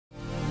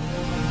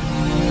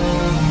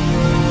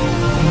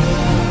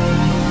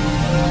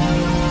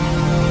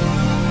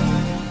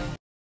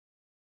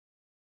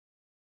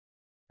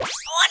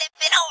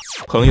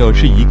朋友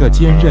是一个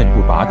坚韧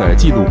不拔的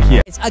纪录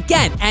片。It's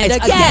again and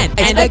again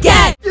and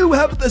again. You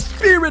have the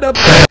spirit of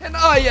and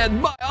I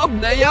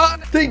admire.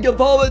 Think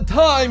of all the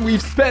time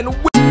we've spent.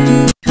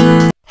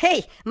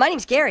 Hey, my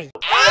name's Gary.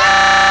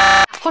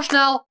 Hush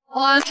now.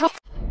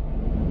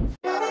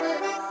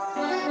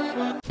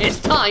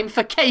 It's time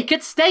for cake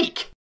at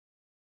stake.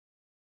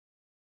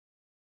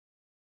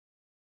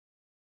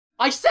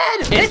 I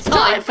said it's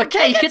time for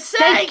cake at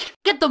stake.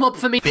 Get them up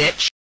for me,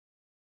 bitch.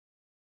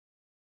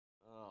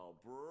 Oh,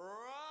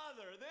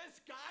 brother,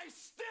 this guy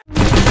stinks.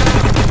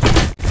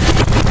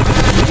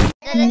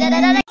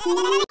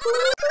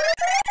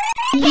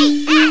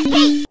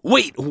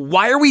 Wait,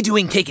 why are we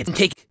doing cake and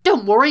cake?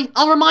 Don't worry,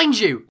 I'll remind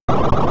you.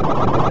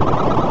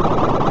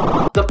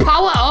 The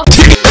power of...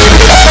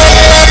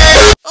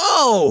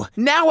 Oh,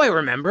 now I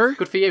remember.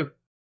 Good for you.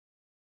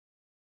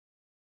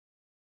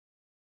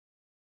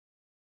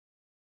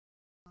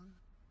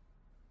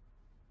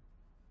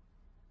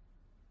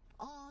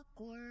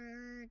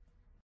 Awkward.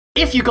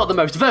 If you got the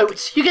most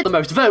votes, you get the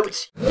most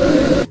votes.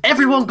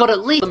 Everyone got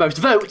at least the most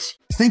votes.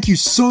 Thank you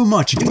so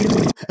much.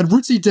 And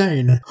Rootsy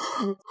Dane.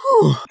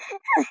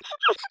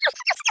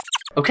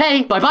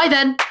 Okay, bye-bye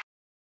then.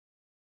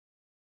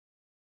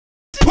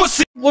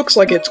 Pussy. Looks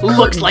like it's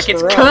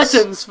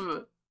curtains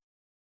for...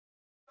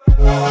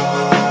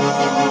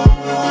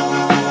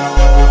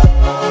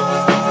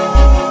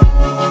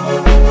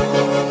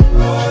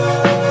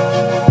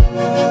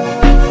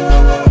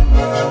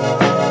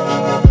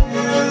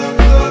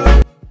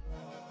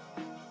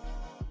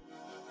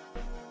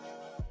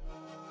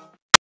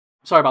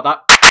 Sorry about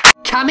that.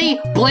 Cammy,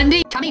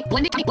 Blendy,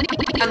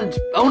 and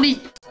only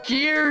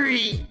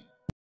Gary.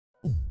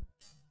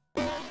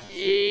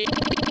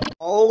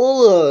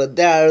 Oh,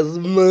 there's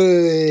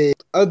me.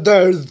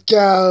 There's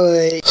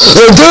Gary.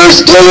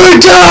 There's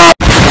Gary!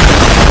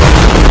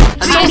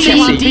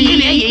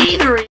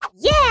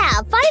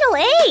 Yeah, final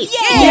 8!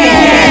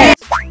 Yeah!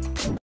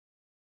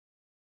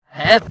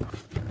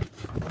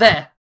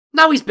 There.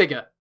 Now he's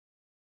bigger.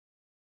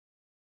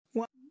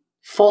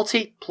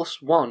 40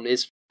 plus 1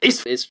 is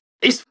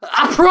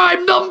a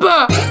prime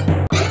number!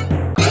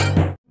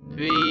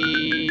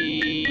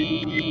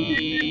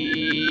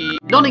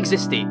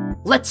 Non-existing.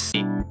 Let's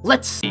see.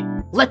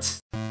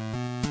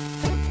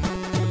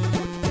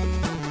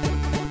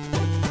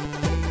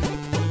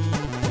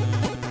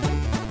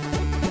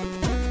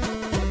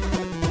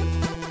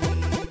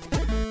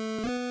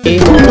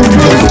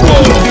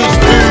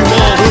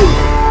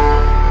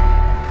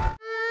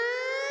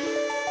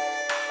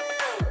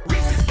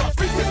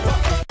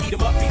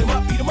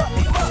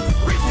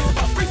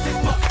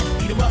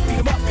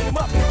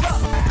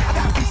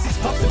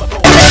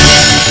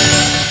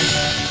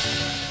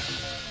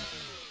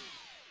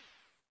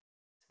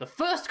 The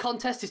first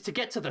contest is to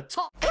get to the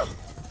top.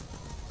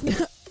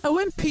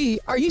 OMP,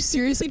 are you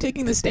seriously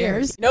taking the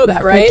stairs? You know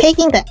that, right? We're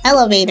taking the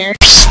elevator.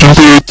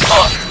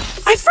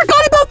 I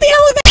forgot about the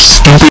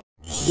elevator!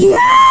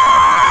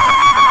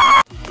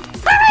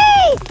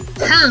 Hurry!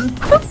 Come.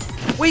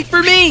 Wait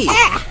for me!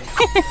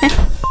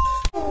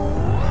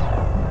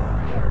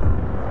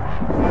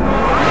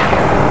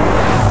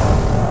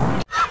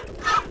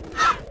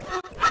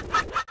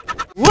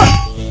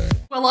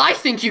 Well, I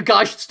think you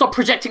guys should stop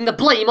projecting the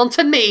blame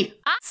onto me.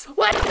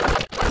 What?